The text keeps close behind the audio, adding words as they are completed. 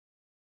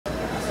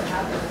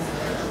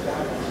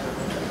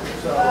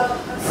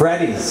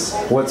Freddie's,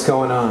 what's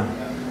going on?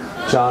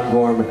 John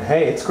Gorman.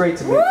 Hey, it's great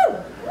to meet you.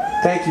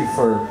 Thank you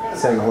for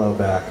saying hello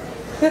back.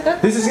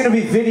 This is going to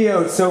be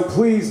videoed, so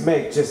please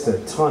make just a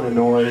ton of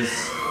noise.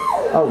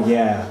 Oh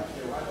yeah.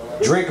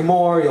 Drink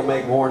more, you'll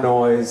make more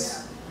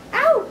noise.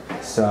 Ow!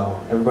 So,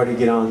 everybody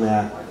get on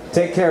that.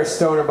 Take care,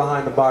 Stoner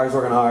behind the bar is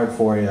working hard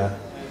for you.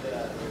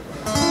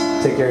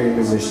 Take care of your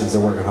musicians,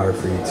 they're working hard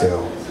for you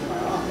too.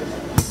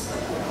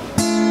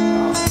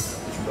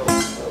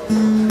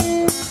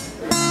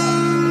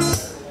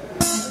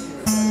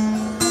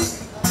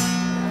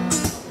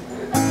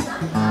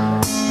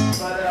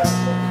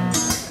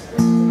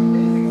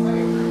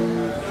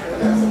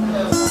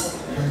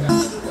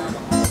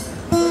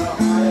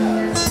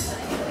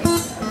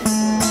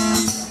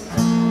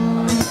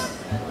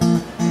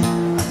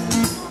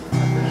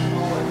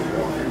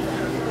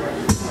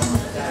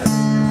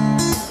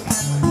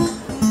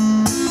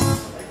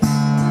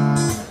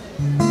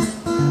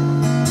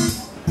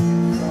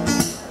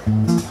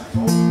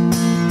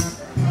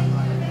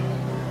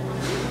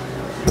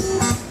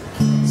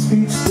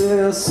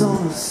 Speechless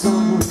on a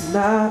summer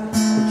night,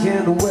 the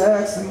candle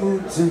wax, the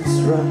mood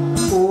just right.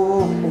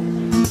 Oh,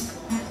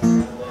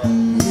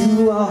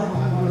 you are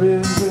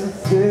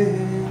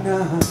everything I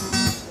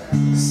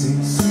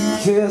see. Sweet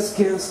kiss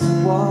against the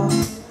wall,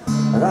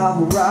 and I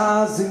will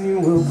rise and you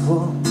will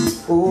fall.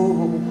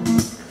 Oh,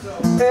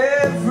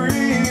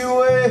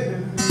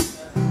 everywhere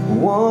I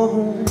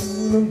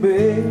wanna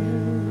be.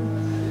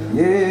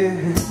 Yeah,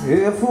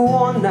 if for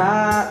one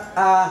night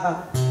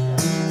I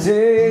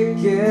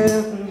take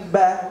it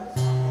back,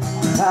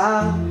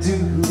 I'll do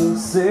the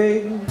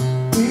same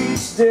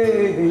each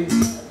day.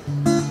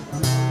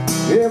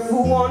 If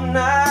for one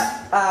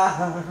night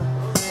I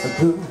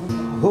could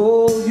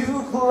hold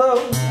you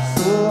close,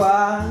 so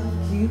I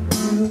keep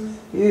you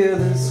here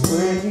this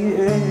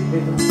way.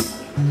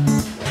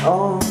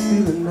 All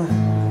through the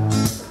night,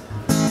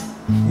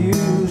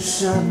 you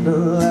shine the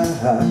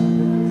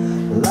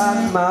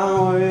light my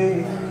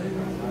way.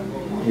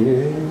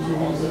 Yeah.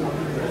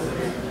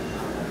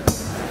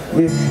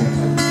 Yeah.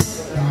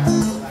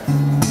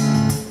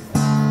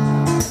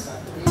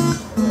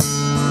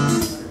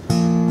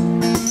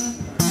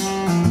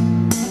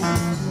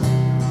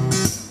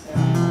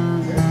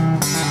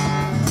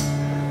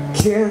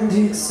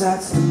 Candy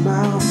excites the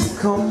mouth,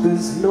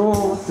 compass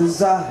north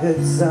as I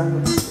head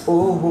south.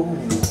 Oh,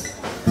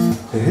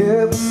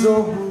 hips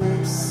on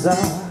lips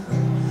side,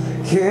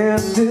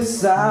 can't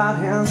decide.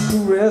 Hands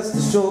caress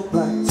the short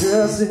black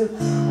dress. It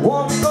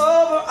won me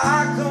over,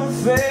 I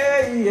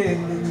confess.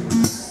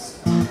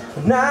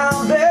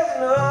 Now there's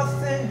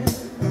nothing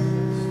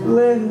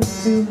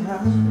left to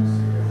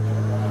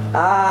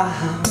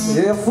hide.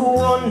 If for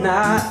one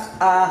night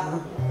I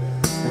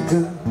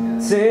could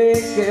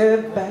take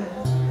it back,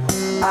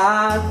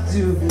 I'd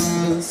do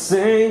the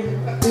same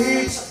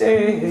each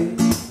day.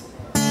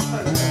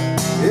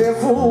 If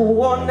for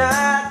one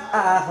night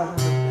I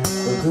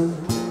could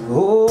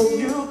hold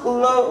you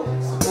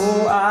close,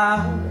 oh,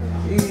 I'll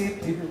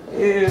keep you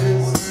here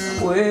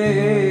this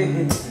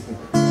way.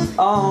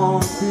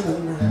 All through the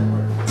night,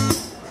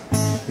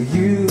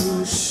 you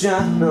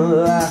shine the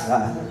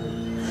light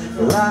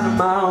of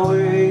my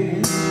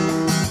way.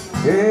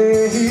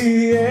 Yeah,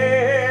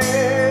 yeah,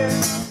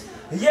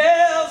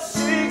 yeah,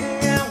 shake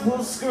and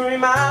we'll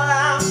scream out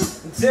loud.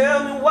 Tell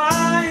me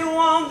why you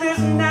want this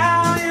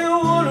now, you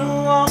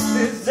wouldn't want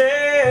this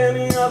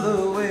any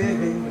other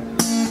way.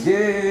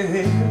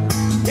 Yeah,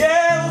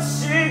 yeah, we'll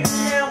shake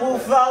and we'll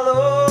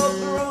follow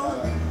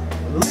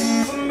through.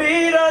 Leave for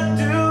me to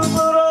do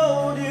but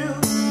hold you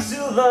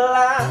till the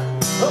light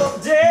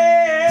of day.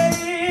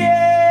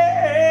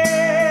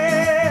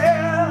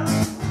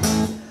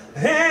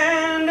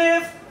 And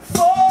if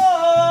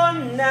for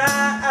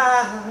night I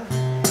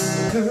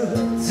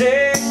could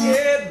take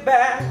it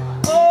back,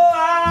 oh,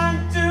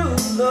 I'd do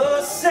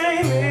the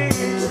same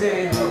each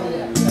day.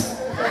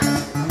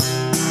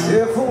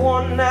 If for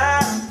one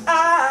night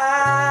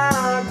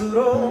I could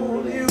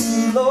hold you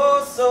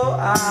close, so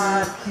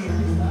I'd keep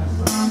you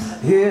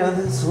here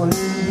this way,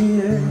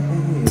 yeah.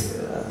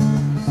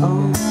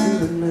 All through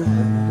the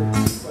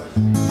night,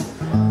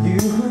 you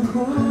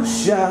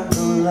shine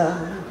the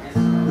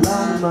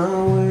light my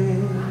way.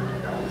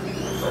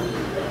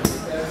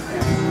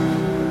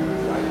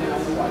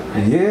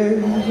 Yeah,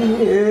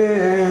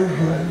 yeah.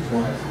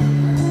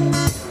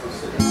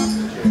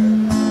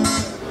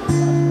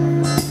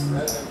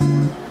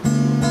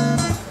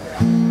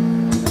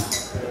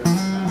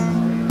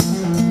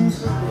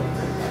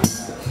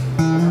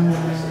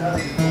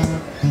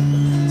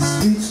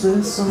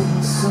 Speechless on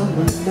a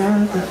summer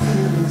night, the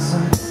feelings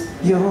like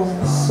your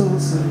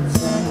soul's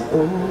inside.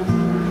 Oh,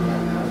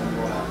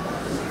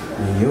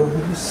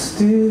 you're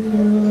still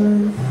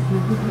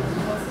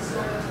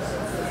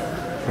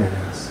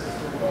yes.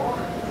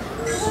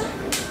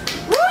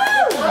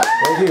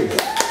 Thank you.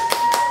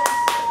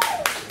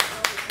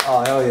 Oh,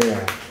 hell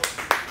yeah.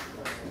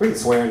 We can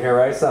swear in here,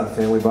 right? It's not a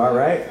family bar,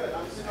 right?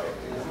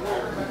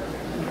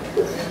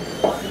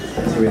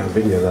 It's gonna be on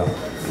video, though.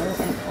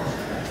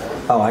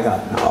 Oh,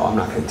 no, I'm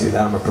not going to do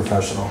that. I'm a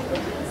professional.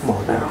 Come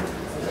on now.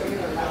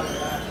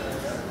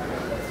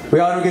 We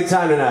all have a good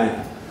time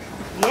tonight.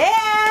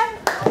 Yeah!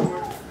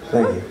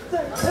 Thank you.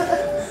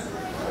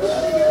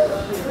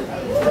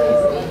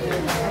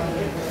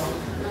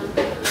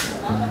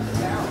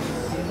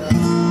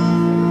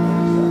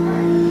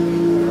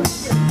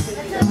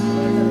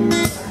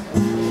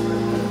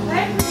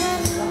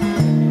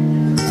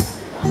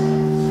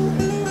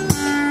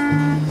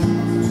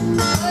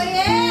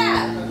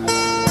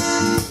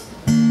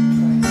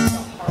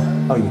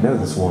 Oh, you know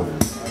this one.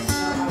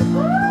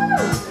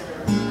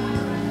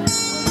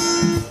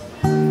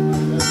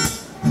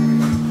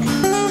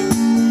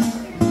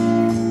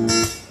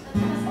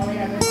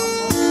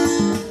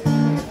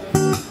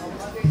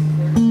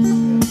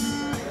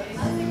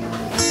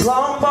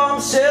 Long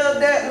bomb shell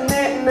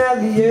detonating at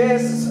the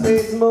Jessie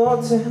Space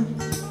Motel.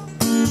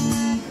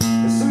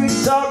 The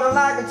sweet talking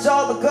like a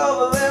chocolate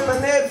covered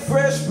lemonade,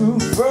 fresh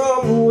brewed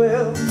from the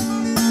well.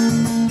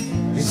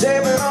 She's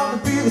shaping up to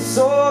be the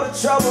sort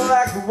of trouble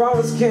that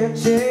coronas can't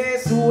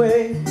chase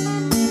away.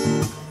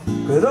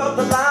 Cut up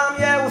the lime,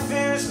 yeah, we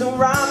finished the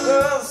rhyme,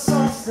 girl, the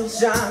sun still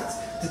shines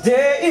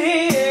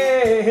today.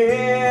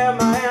 Yeah,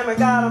 Miami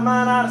got her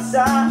mind out of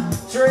sight,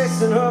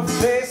 tracing her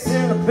face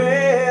in the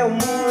pale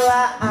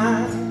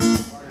moonlight.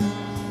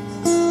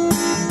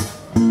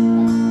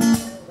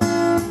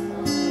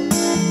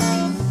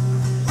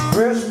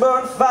 Fresh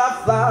burnt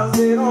fireflies,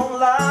 they don't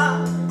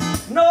lie.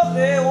 No,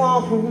 they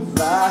won't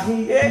lie.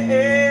 Yeah,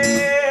 yeah.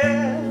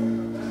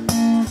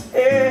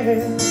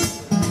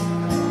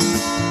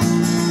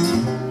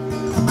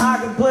 I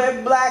can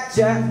play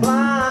blackjack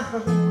blind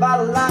by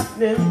the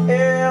lightning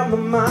in my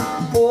mind.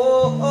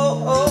 Oh,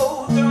 oh,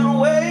 oh, turn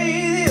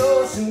away the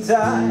ocean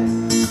tide.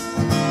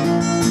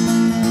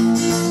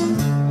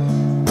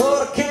 But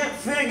I can't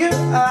figure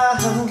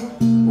out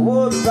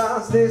what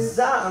rhymes they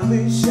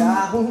silently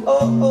shout.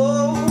 Oh,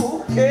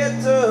 oh,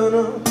 can't turn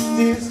them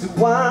tears to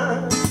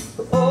wine.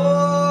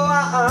 Oh, I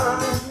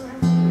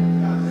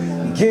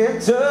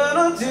can't turn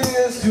them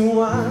tears to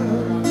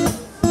wine.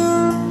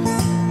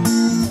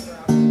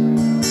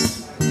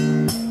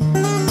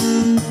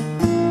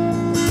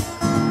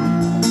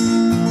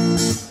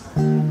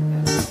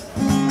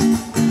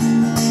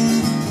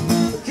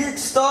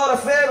 Kickstart a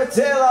fairy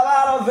tale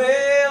about a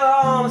veil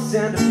on a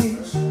sandy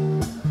beach.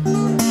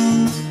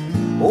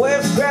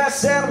 Waves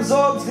crash and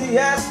absorbs the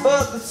ash,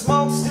 but the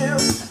smoke's still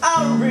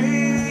out of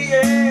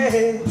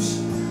reach.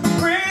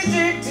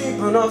 Breathe deep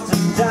enough to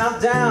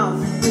dive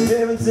down through the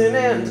heavens and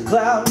into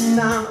cloud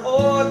nine.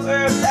 Oh, it's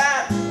where's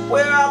that,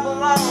 where I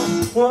belong.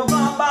 Well,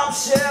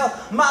 bombshell,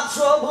 my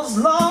trouble's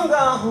long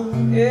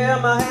gone. Yeah,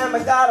 my hand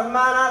got her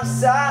mind out of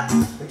sight,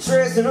 and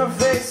tracing her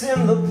face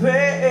in the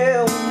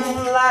pale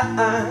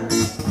moonlight.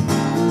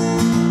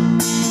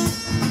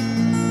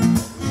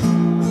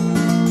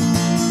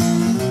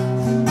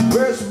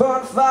 Fresh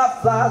burnt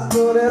fireflies,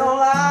 but they don't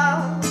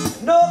lie.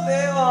 No,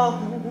 they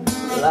won't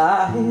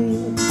lie.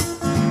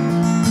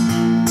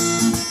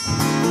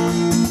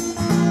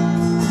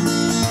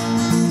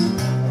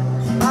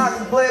 I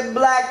can play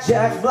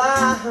blackjack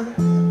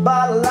blind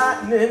by the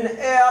lightning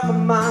in my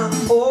mind.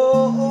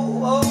 Oh,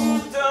 oh, oh,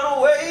 turn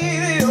away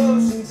the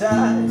ocean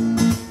tide.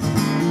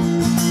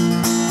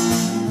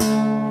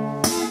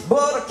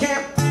 But I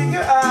can't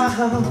figure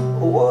out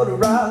what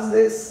arouse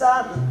they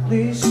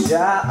silently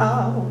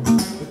shout.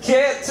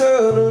 Can't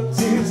turn them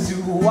tears to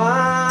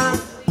wine.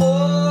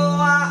 Oh,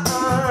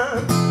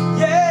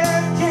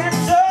 yeah, can't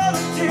turn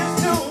them tears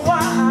to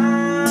wine.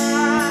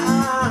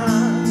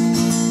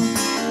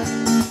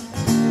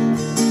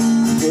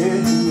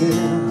 Yeah,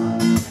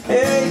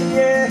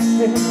 yeah,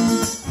 yeah.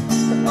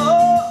 Oh,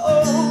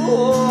 oh,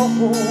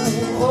 oh,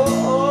 oh,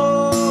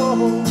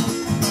 oh.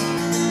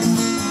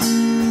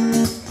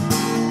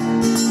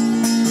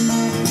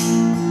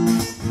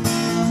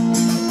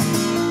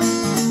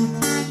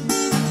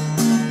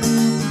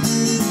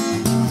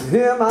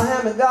 Yeah, my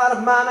hand got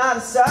her mind out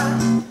of sight,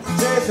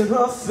 tracing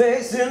her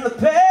face in the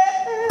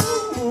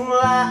pale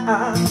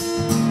moonlight.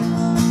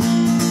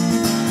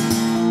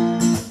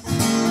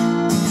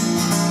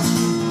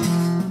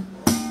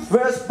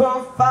 Fresh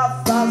burnt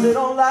fireflies, they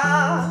don't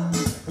lie.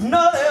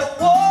 No, they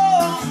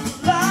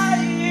won't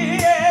lie.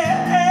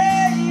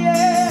 Yeah,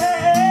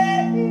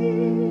 yeah,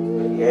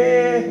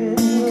 yeah.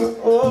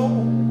 Oh,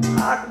 I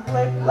can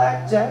play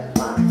blackjack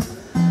blind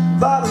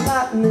by the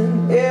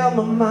lightning in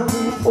my mind.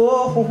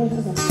 Oh,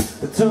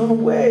 turn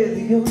away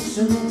the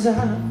ocean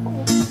tide.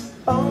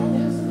 Oh,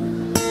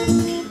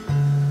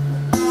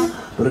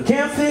 but I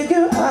can't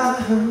figure out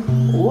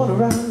what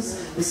arouse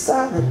they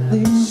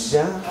silently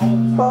shout.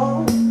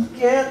 Oh,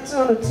 can't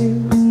turn the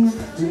tears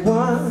to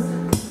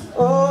wine.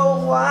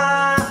 Oh,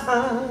 why?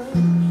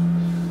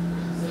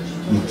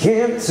 You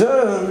can't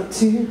turn the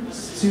tears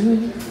to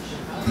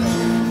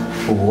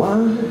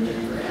wine.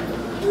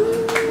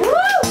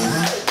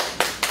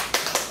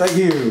 Thank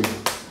you.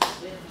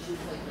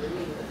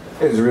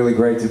 It was really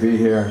great to be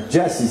here.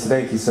 Jessie,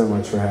 thank you so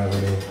much for having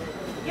me.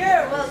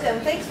 You're welcome.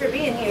 Thanks for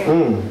being here.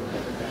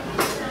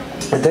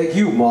 And thank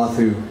you,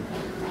 Mathu.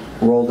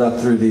 rolled up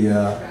through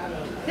the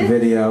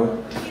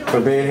video for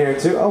being here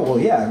too. Oh, well,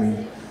 yeah, I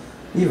mean,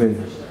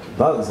 even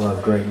bugs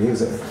love great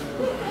music.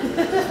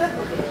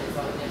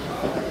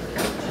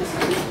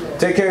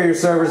 Take care of your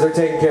servers, they're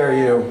taking care of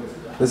you.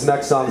 This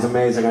next song's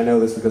amazing, I know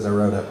this because I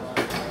wrote it.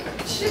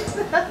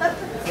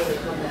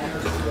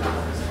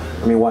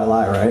 I mean, why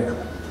lie, right?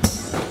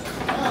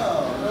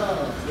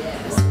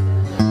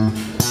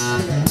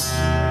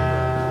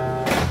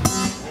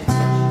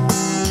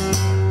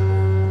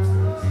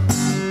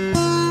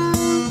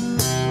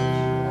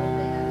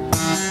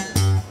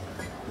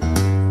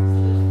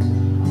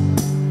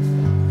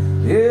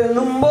 In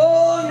the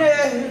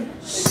morning,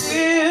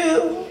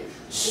 she'll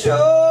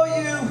show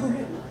you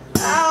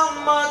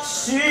how much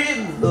she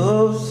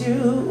loves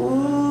you.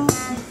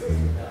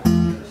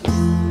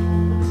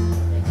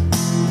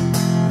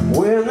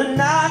 When the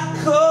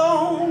night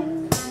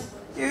comes,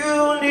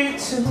 you need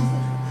to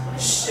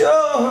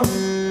show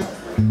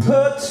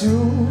her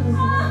too.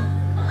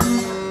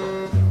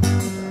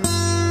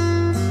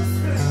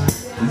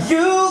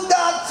 You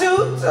got to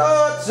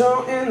touch her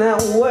in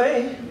that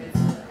way.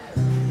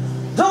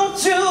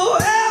 Don't you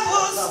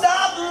ever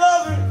stop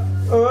loving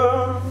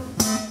her.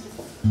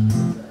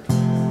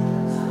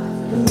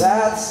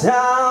 That's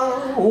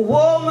how a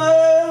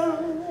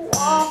woman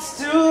wants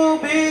to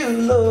be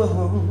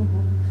loved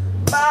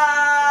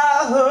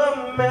by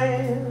her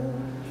man.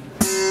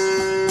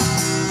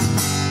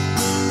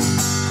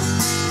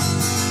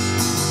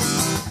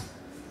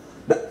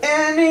 Now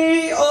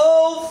any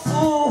old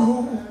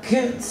fool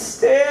can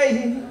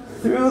stay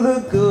through the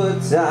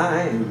good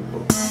times.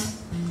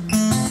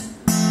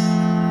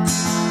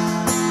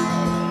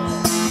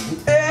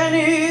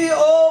 Any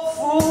old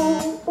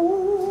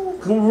fool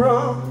can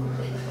run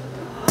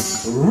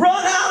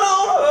out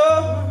on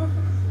her.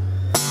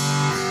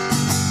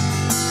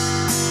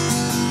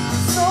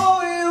 So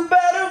you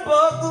better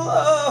buckle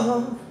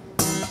up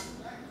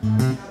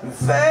and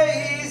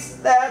face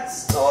that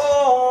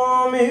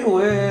stormy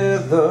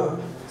weather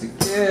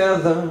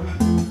together.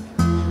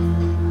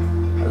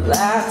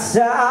 That's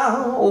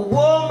how a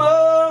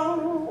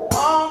woman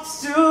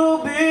wants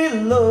to be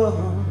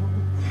loved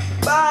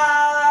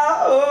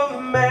by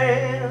a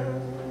man.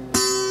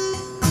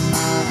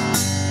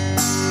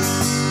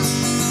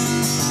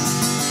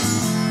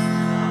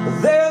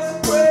 There's a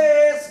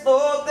place,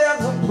 Lord,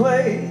 there's a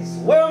place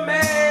where a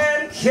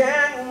man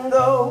can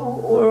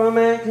go, where a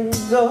man can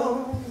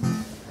go.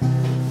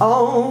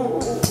 Oh,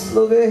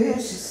 look at here,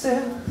 she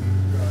said,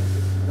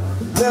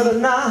 better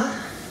not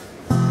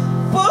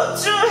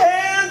put your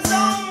hands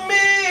on me.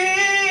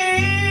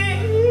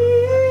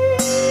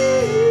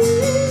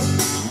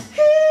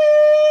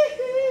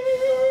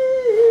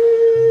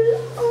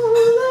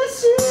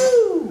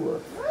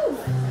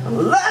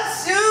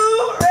 Unless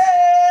you're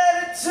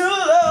ready to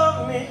love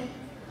me.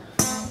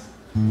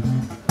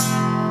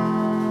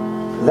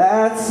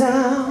 That's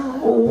how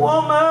a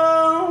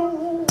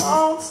woman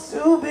wants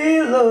to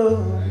be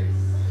loved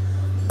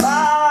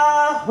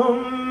by her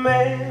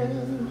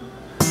man.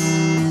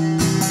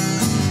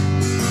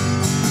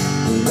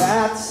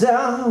 That's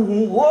how a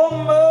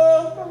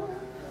woman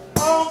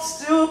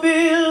wants to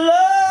be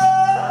loved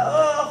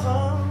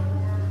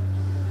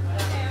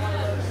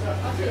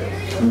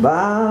by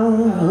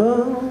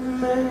her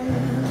man.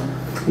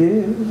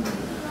 Yeah.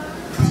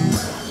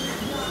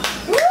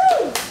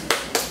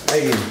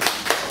 Thank you.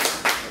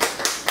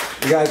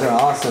 You guys are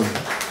awesome.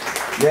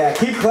 Yeah,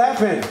 keep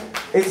clapping.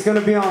 It's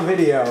gonna be on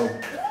video.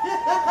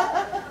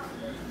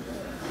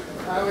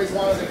 I always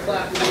wanted to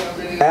clap to be on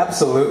video.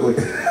 Absolutely.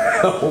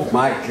 Oh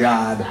my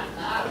God.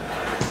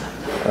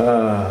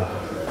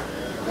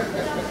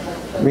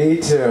 Me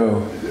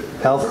too.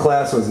 Health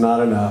class was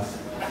not enough.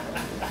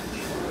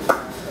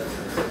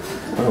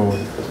 Oh.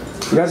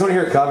 You guys want to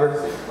hear a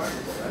cover?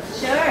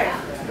 Sure.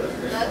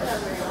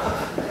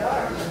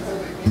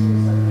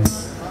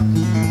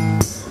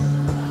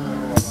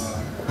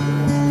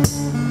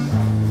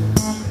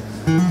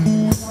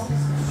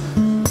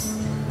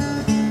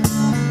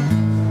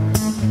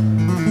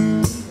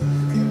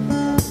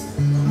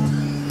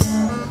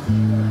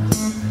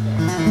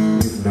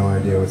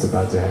 What's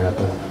about to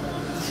happen.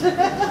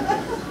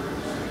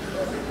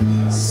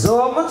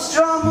 So much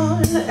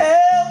drama in the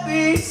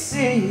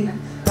LBC,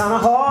 kinda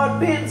hard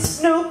being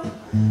Snoop,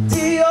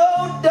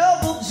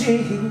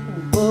 D-O-double-G.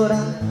 But I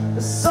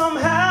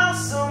somehow,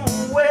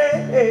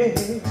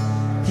 someway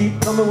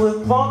keep coming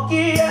with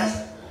funky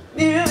ass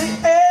nearly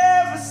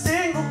every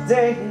single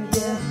day.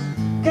 Yeah,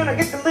 can I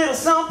get a little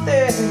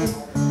something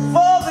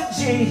for the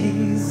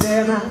G's?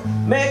 And I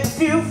make a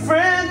few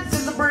friends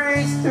in the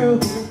breeze through.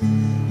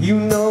 You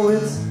know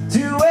it's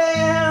 2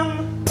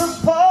 a.m., the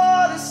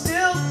party's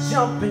still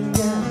jumping,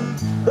 yeah,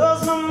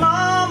 'cause my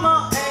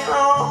mama ain't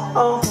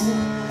on.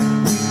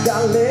 We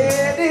got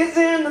ladies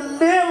in the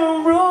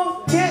living room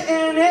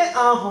getting it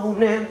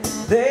on, and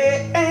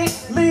they ain't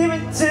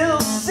leaving till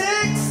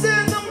 6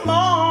 in the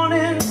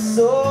morning.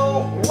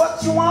 So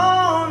what you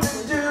wanna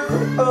do?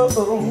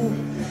 Oh,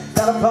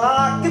 got a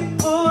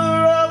pocket full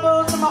of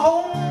rubbers and my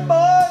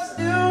homeboys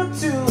do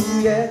too,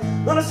 yeah.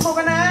 Gonna smoke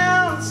an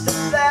ounce to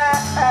that.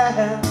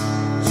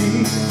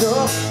 So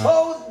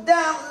hold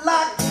down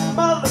like a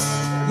mother,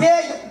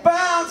 yeah, you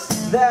bounce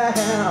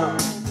down.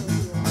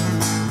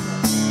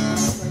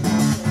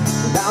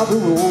 Now we're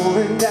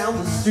rolling down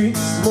the street,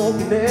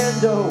 smoking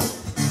and dough,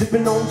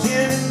 sipping on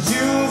gin and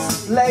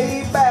juice,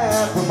 laid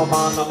back with my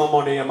mind on my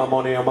money and my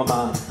money on my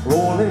mind.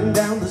 Rolling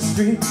down the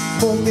street,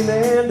 smoking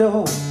and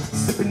dough,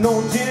 sipping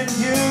on gin and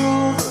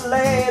juice,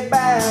 laid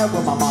back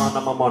with my mind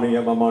on my money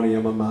and my money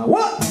on my mind.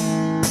 What?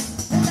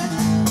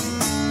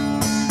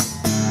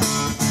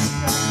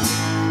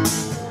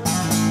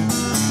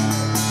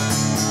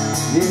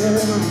 Yeah,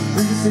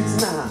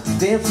 369,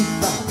 damn she's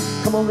fine.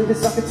 Come on, ladies,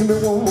 suck it to me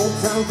one more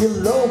time. Get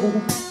low,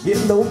 get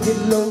low, get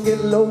low,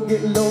 get low,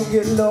 get low,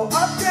 get low.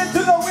 Up there to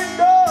the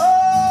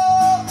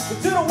window,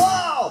 to the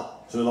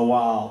wall, to the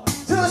wall,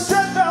 to the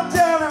stretch drop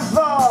down and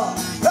fall.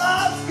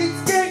 Ah, skeet,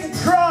 skeet, and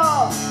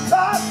crawl.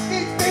 Ah,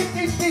 skeet, skeet,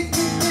 skeet, skeet,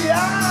 skeet, skeet.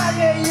 Ah,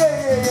 yeah, yeah,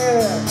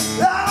 yeah,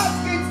 yeah. Ah,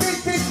 skeet, skeet,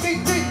 skeet, skeet,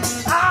 skeet.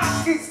 Ah,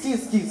 skeet, skeet,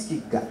 skeet,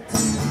 skeet. Got it.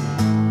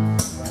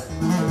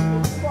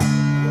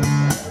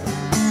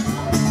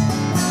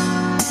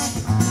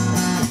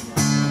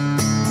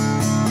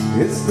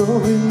 It's the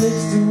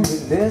remix to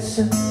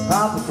ignition,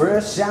 popping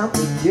fresh out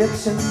the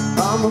kitchen.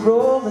 I'm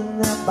rolling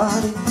that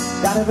body,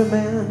 got every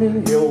man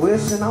in here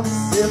wishing. I'm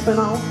sipping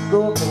on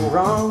good and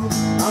wrong,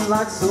 I'm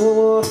like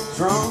so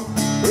drunk.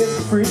 It's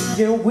a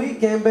freaking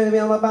weekend, baby,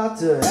 I'm about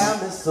to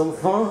have me some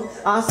fun.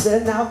 I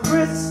said, now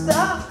Chris,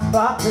 stop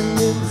popping in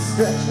the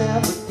stretch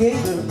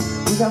navigator.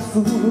 We got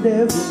food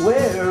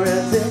everywhere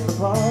as if the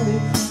party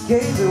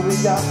cater. We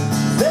got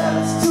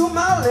fellas to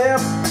my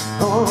left,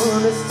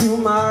 honest to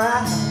my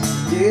right.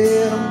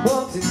 Yeah, them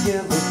both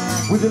together,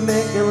 we've been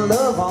making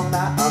love all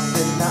night. I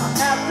said, now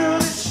after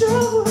the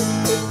show,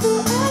 it's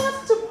the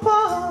after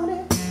party.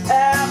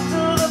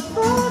 After the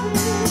party,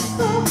 it's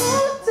the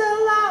hotel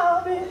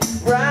lobby.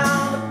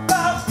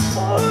 Roundabout,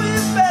 oh,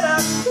 you better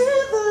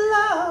clear the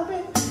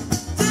lobby.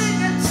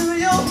 Take it to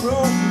your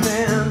room,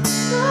 man.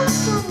 Love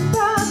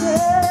somebody,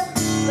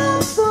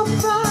 love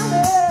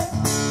somebody,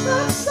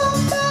 love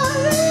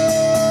somebody.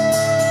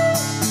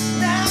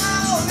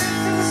 Now, this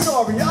is a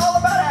story all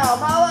about how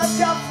my life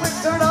got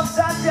flipped, turned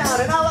upside down,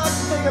 and I'd like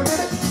to take a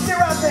minute, sit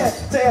right there,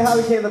 tell you how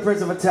I became the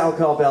prince of a town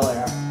called Bel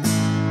Air.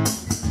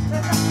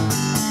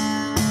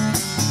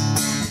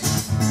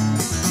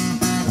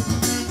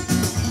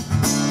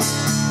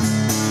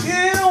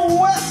 In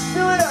West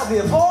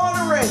Philadelphia, born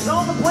and raised,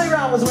 on the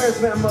playground was where I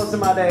spent most of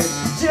my days.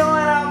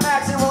 Chilling out,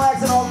 maxing,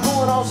 relaxing, all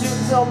cool, and all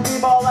shooting some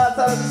b-ball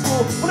outside of the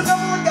school. With a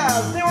couple of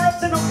guys, they were up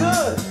to no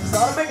good.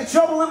 Started making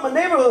trouble in my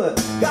neighborhood.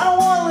 Got a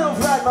one little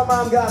fight, my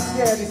mom got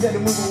scared. She said,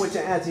 you're moving with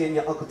your auntie and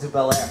your uncle to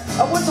Bel Air.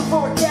 I whistled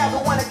for a cab,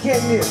 but when I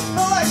came near,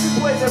 no license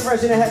plates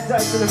impression, it had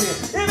dice in the mirror.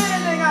 If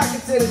anything, I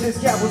considered this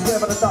cab was rare,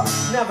 but I thought,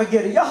 never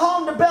get it. You're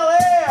home to Bel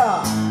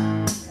Air.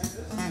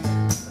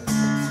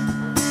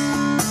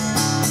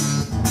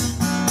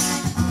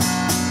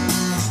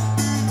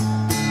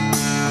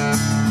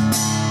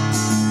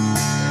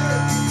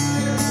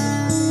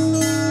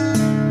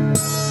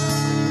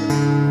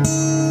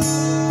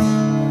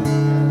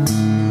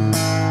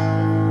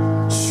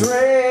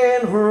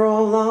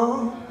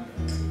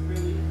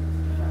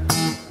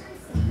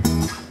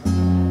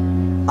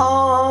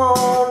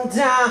 On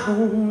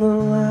down the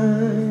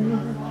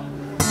line,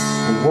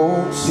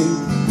 won't you?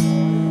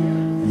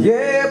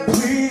 Yeah,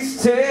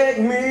 please take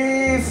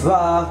me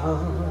far,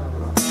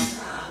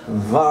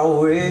 far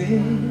away.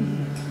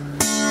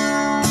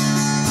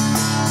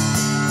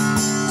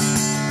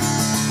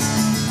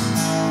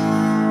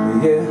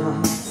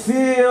 Yeah,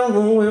 feel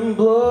the wind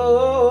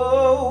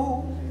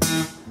blow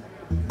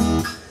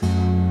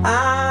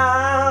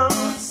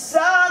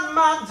outside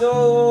my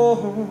door.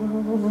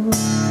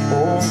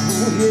 Oh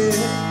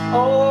yeah,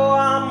 oh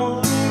I'm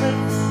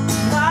leaving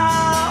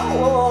my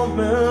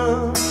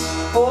woman.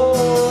 Oh,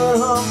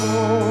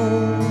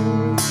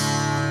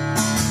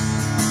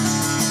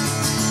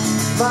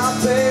 my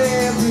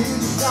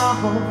baby's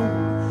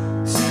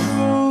gone,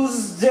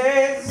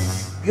 Tuesday's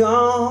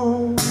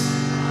gone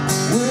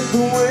with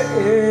the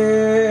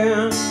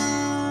wind.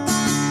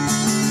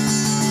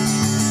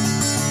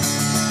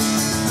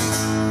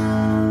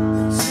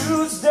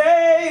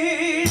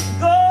 Tuesday's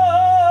gone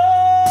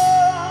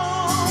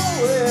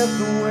with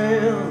the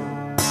wind.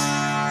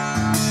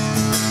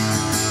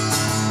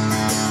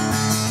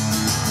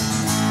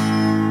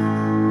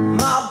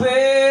 My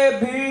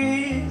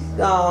baby's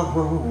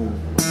gone,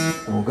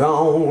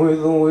 gone with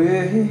the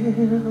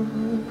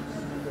wind.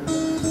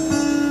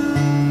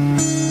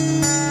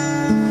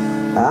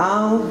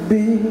 I'll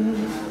be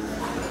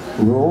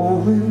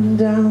rolling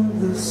down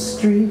the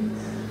street,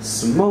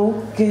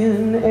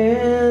 smoking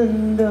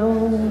and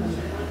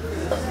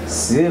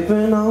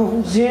sipping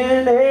on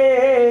gin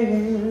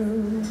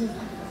and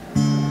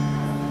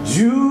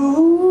juice.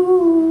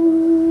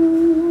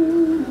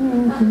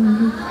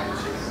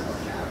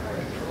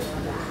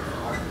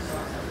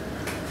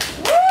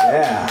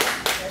 Yeah.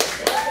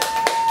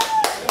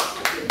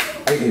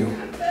 Thank you.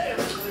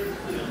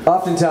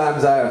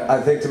 Oftentimes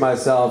I think to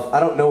myself, I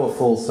don't know a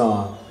full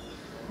song.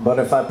 but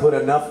if I put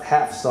enough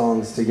half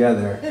songs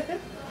together,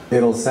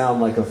 it'll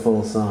sound like a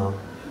full song.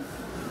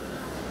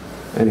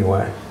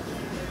 Anyway,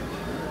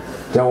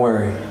 don't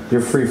worry,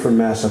 you're free from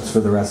mashups for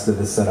the rest of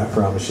this set, I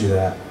promise you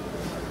that.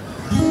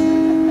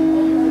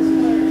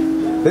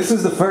 This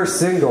is the first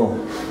single.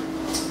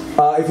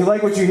 If you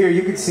like what you hear,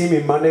 you can see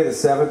me Monday the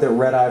 7th at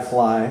Red Eye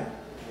Fly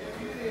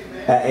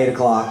at 8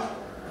 o'clock.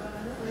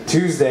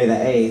 Tuesday the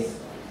 8th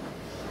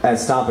at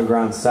Stomping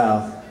Ground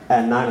South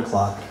at 9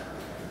 o'clock.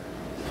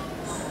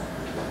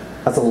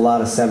 That's a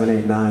lot of 7,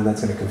 8, 9.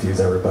 That's going to confuse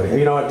everybody.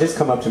 You know what? Just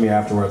come up to me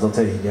afterwards. I'll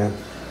tell you again.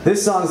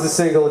 This song's the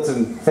single. It's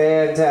a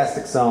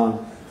fantastic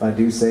song, if I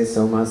do say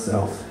so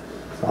myself.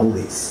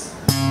 Elise.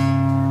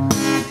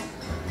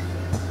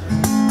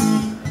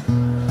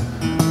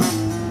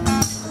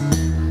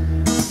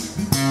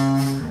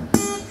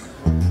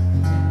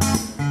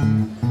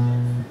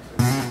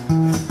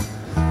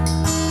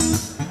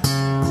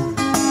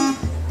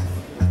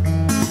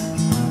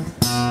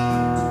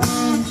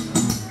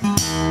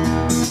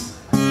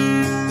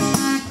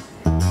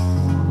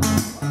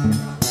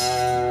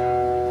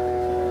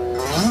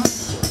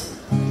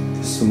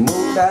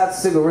 Smoke that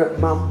cigarette,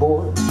 my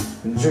boy,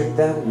 and drink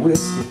that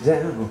whiskey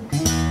down.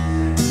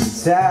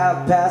 It's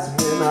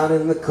midnight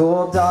in the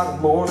cold dark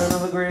morning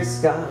of a gray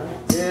sky,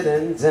 dead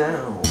and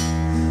down.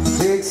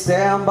 Big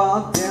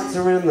stand-by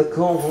dancer in the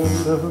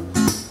corner,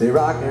 they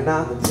rockin'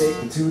 out and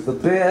taking to the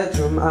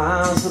bedroom.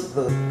 Eyes of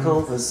the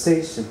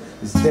conversation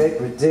is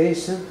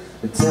degradation.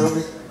 They tell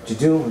me what you're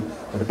doing,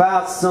 but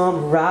about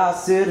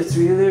sunrise, said it's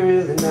really,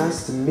 really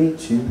nice to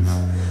meet you.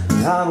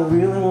 But I don't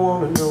really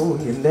wanna know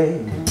your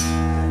name.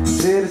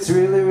 Said it's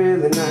really,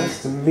 really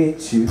nice to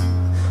meet you,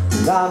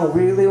 but I don't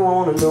really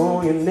want to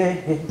know your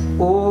name.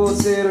 Oh,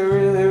 said I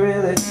really,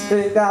 really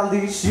think I'll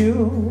lease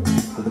you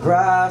for the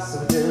price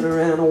of dinner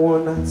and a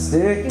one-night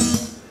stay.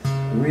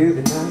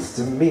 Really nice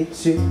to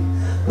meet you,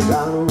 but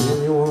I don't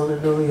really want to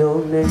know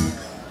your name.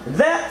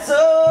 That's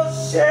a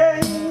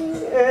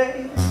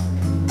shame.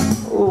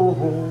 Oh,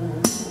 oh,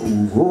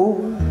 oh,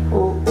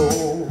 oh, oh.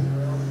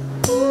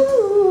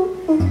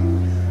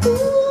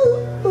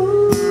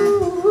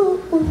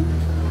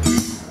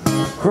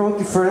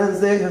 Crunky friends,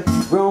 they're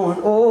growing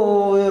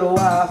old, with a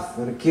wife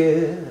and a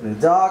kid and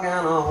a dog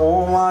and a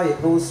home, while you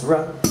ghost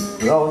around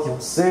with all your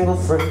single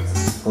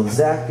friends. Well,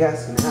 Zach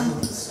asking how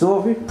the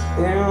story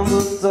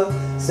ends, a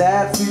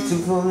sad future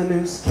for the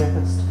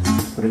newscast,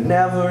 but it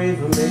never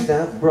even made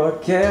that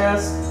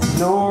broadcast.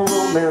 No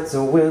romance,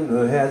 and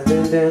winter has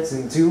been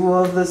dancing to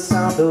of the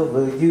sound of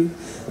a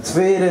youth. It's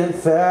fading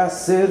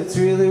fast, said it's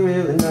really,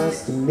 really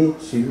nice to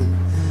meet you.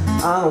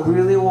 I don't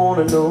really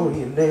want to know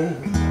your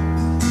name.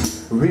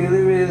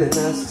 Really, really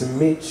nice to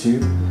meet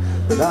you,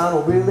 but I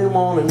don't really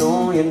want to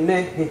know your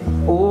name.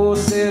 Oh,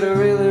 said I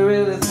really,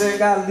 really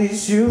think I'll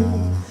lease you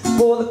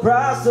for the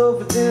price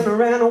of a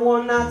dinner and a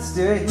one-night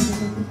stay.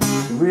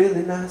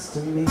 Really nice to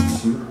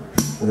meet you,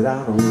 but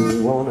I don't really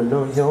want to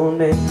know your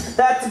name.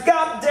 That's a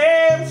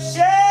goddamn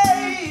shame.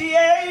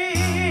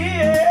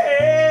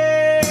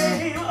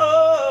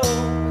 Oh.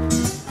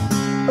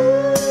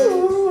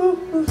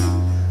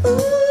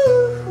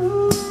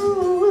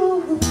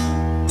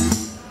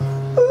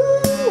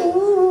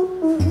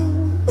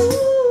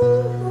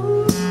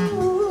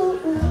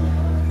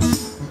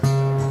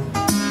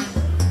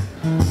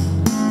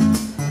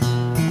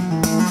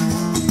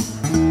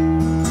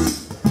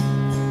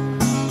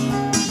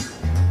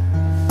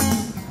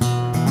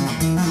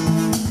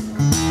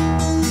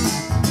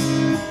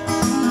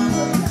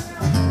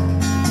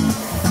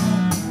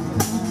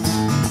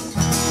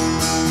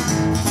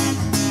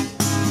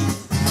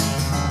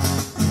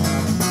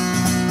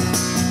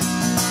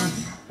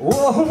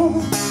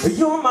 Whoa,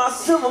 you're my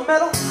silver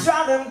medal,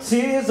 dry them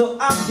tears, or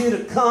I'm here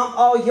to calm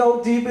all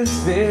your deepest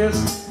fears.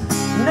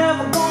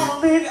 Never gonna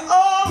leave you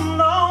all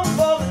alone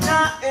for the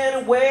night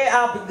anyway,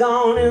 I'll be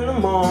gone in the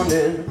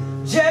morning.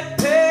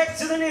 Jetpack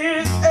to the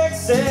nearest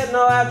exit,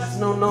 no address,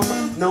 no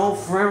number, no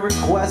friend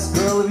request.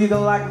 Girl, if you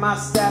don't like my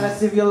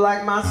status, if you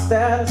like my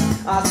status,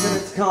 I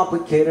said it's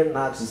complicated and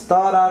I just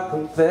thought I'd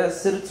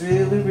confess that it's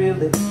really,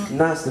 really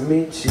nice to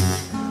meet you,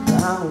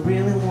 but I don't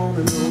really want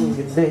to know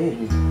your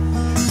name.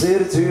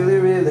 Said it's really,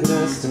 really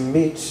nice to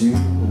meet you,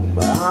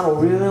 but I don't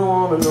really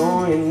want to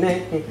know your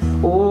name.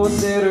 Oh,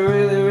 said I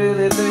really,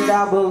 really think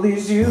I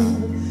believe you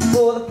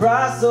for the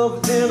price of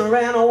a dinner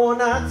and a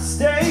one-night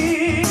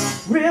stay.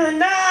 Really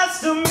nice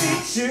to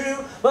meet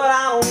you, but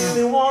I don't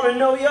really want to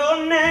know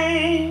your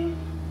name.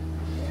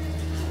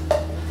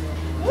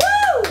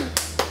 Woo!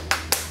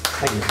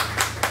 Thank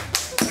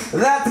you.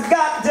 That's a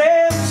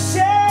goddamn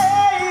shame.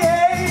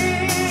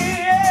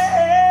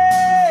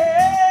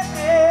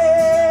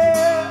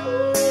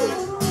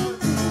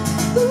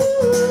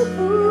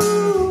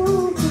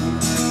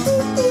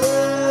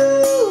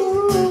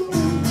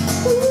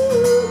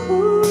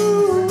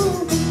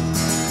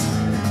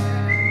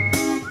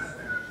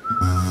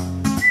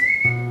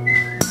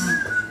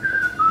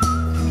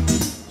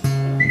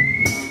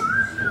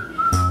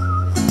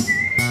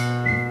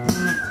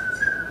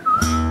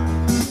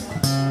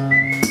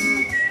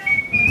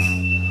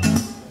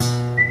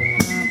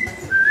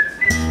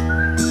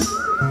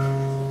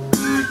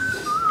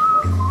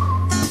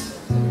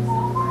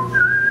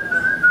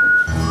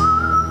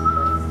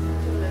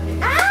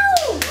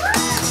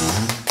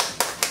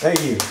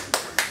 Thank you.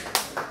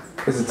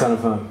 This is a ton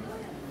of fun.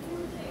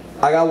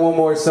 I got one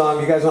more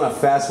song. You guys want a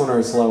fast one or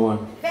a slow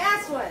one?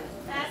 Fast one.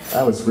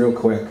 That was real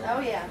quick.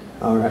 Oh, yeah.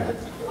 All right.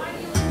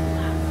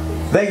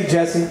 Thank you,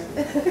 Jessie.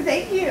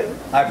 Thank you.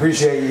 I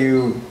appreciate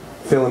you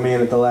filling me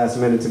in at the last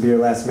minute to be your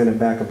last minute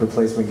backup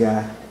replacement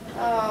guy.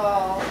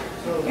 Oh,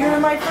 you're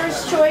my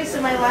first choice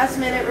and my last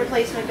minute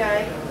replacement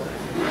guy.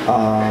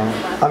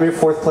 I'm your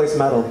 4th place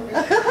medal.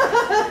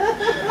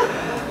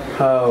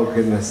 Oh,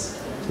 goodness.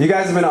 You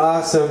guys have been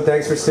awesome.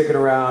 Thanks for sticking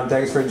around.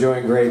 Thanks for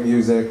enjoying great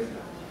music.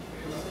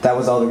 That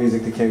was all the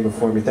music that came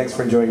before me. Thanks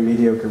for enjoying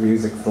mediocre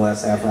music for the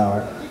last half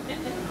hour.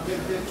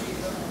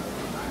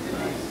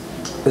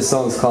 This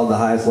song's called The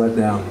Highest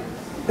Letdown.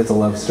 It's a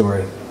love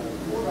story.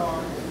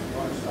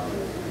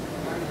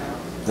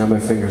 Now my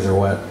fingers are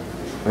wet.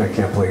 I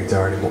can't play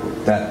guitar anymore.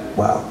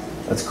 Wow,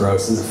 that's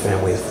gross. This is a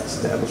family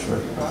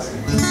establishment.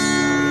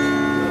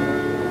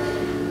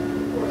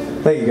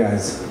 Thank you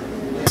guys.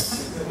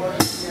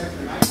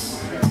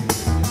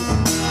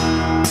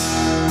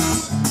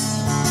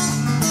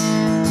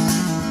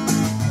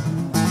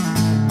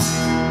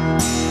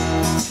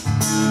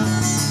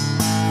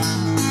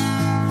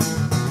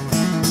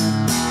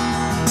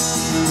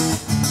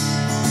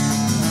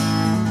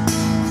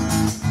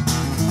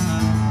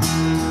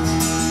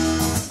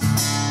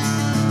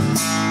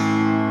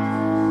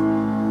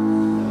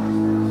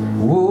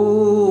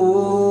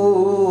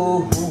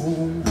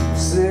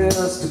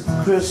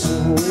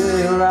 Christian,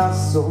 we're out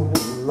so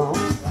long.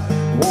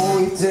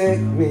 Won't you take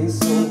me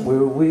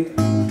somewhere we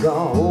can go?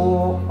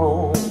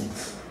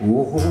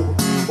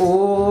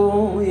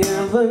 Oh,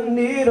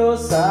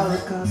 bienvenidos a la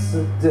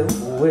casa del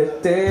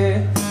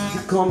juguete.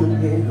 You're coming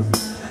here,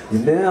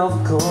 you're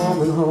never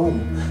coming home.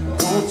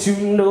 Don't you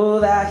know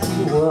that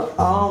you were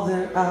all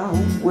that I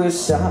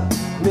wish I'd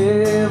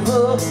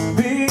never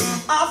be?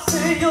 I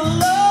say your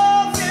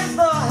love is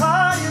the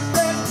highest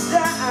let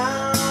down.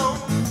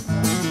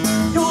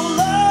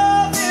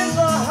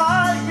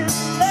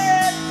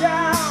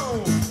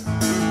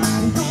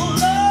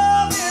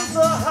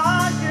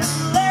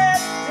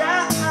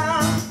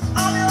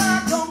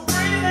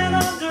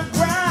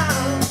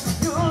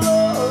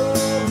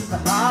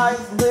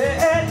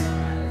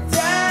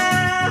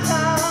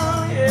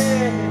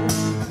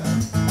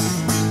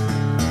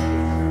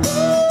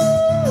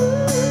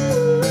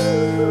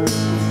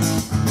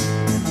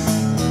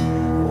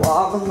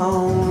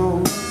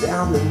 Alone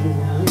down the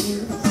hills,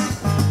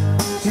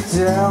 she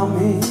tell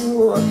me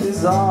what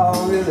this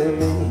all really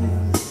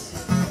means.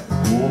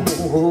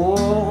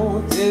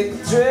 Oh, take a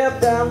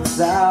trip down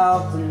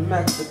south to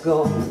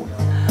Mexico.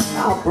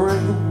 I'll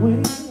bring the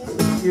wind,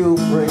 you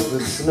bring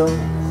the snow.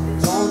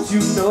 Don't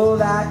you know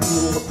that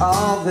you were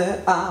all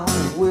that I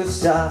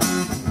wish I'd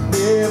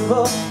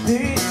never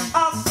be?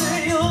 I'll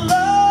say your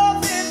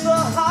love is the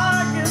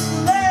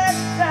highest let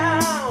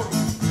down.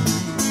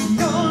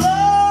 Your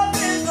love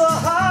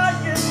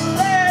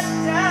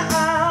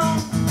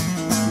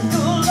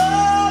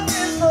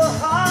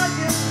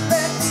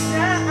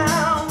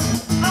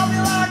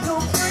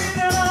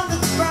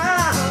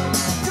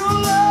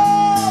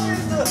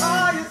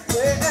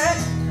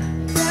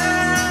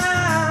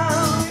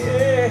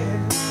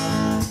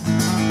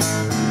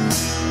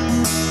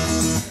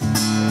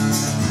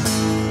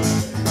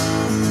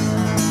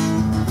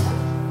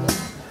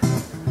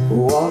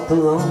walk the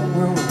long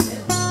road,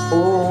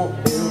 oh,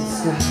 in the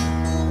sky.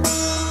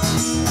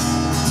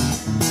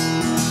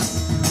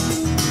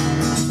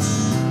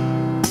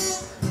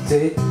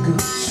 Take a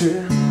good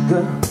trip,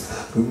 girl.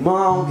 Come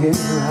on, get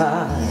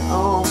high.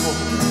 Oh.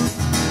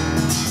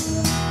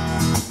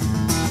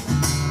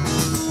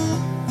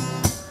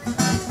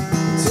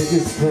 Take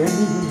his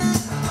pain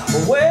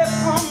away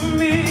from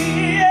me.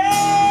 Yeah,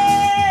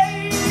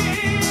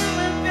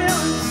 I'm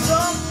feeling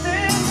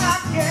something I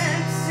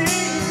can't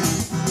see.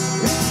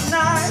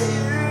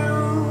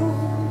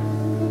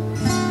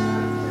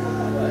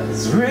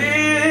 It's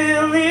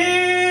really me.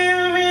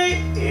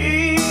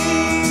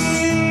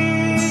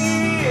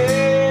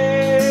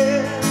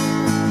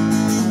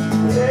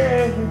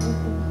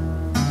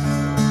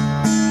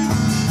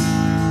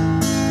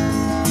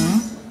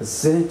 I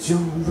said your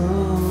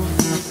love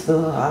is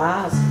the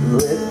highest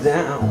let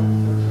down.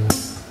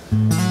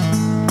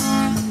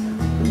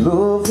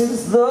 Love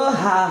is the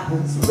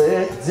highest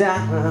let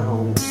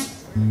down.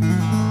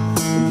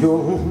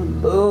 Your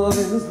love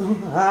is the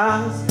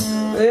highest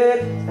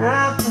let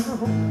down.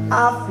 I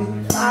feel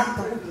like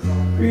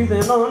I'm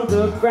breathing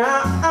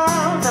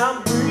underground.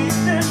 I'm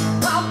breathing.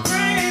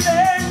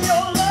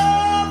 Your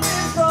love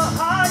is the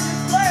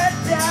highest let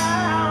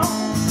down.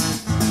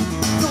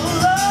 Your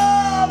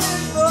love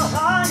is the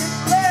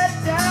highest let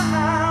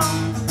down.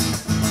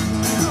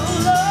 Your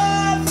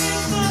love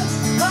is the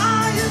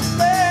highest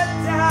let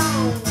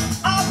down.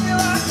 I feel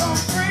like I'm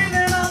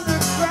breathing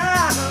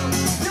underground.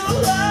 Your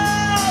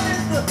love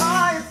is the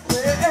highest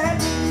let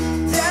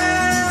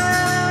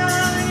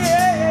down.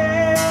 Yeah.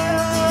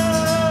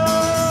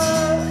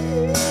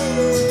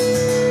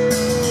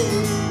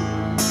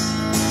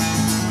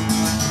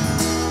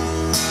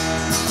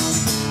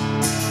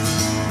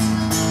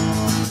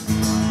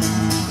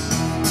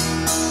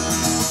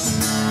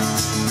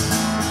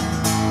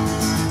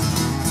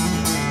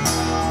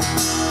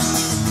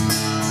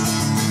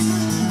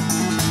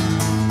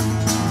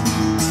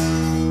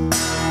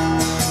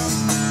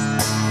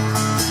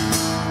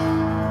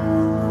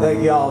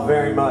 Thank you all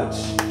very much.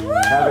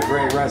 Have a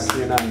great rest of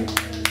your night.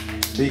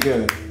 Be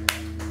good.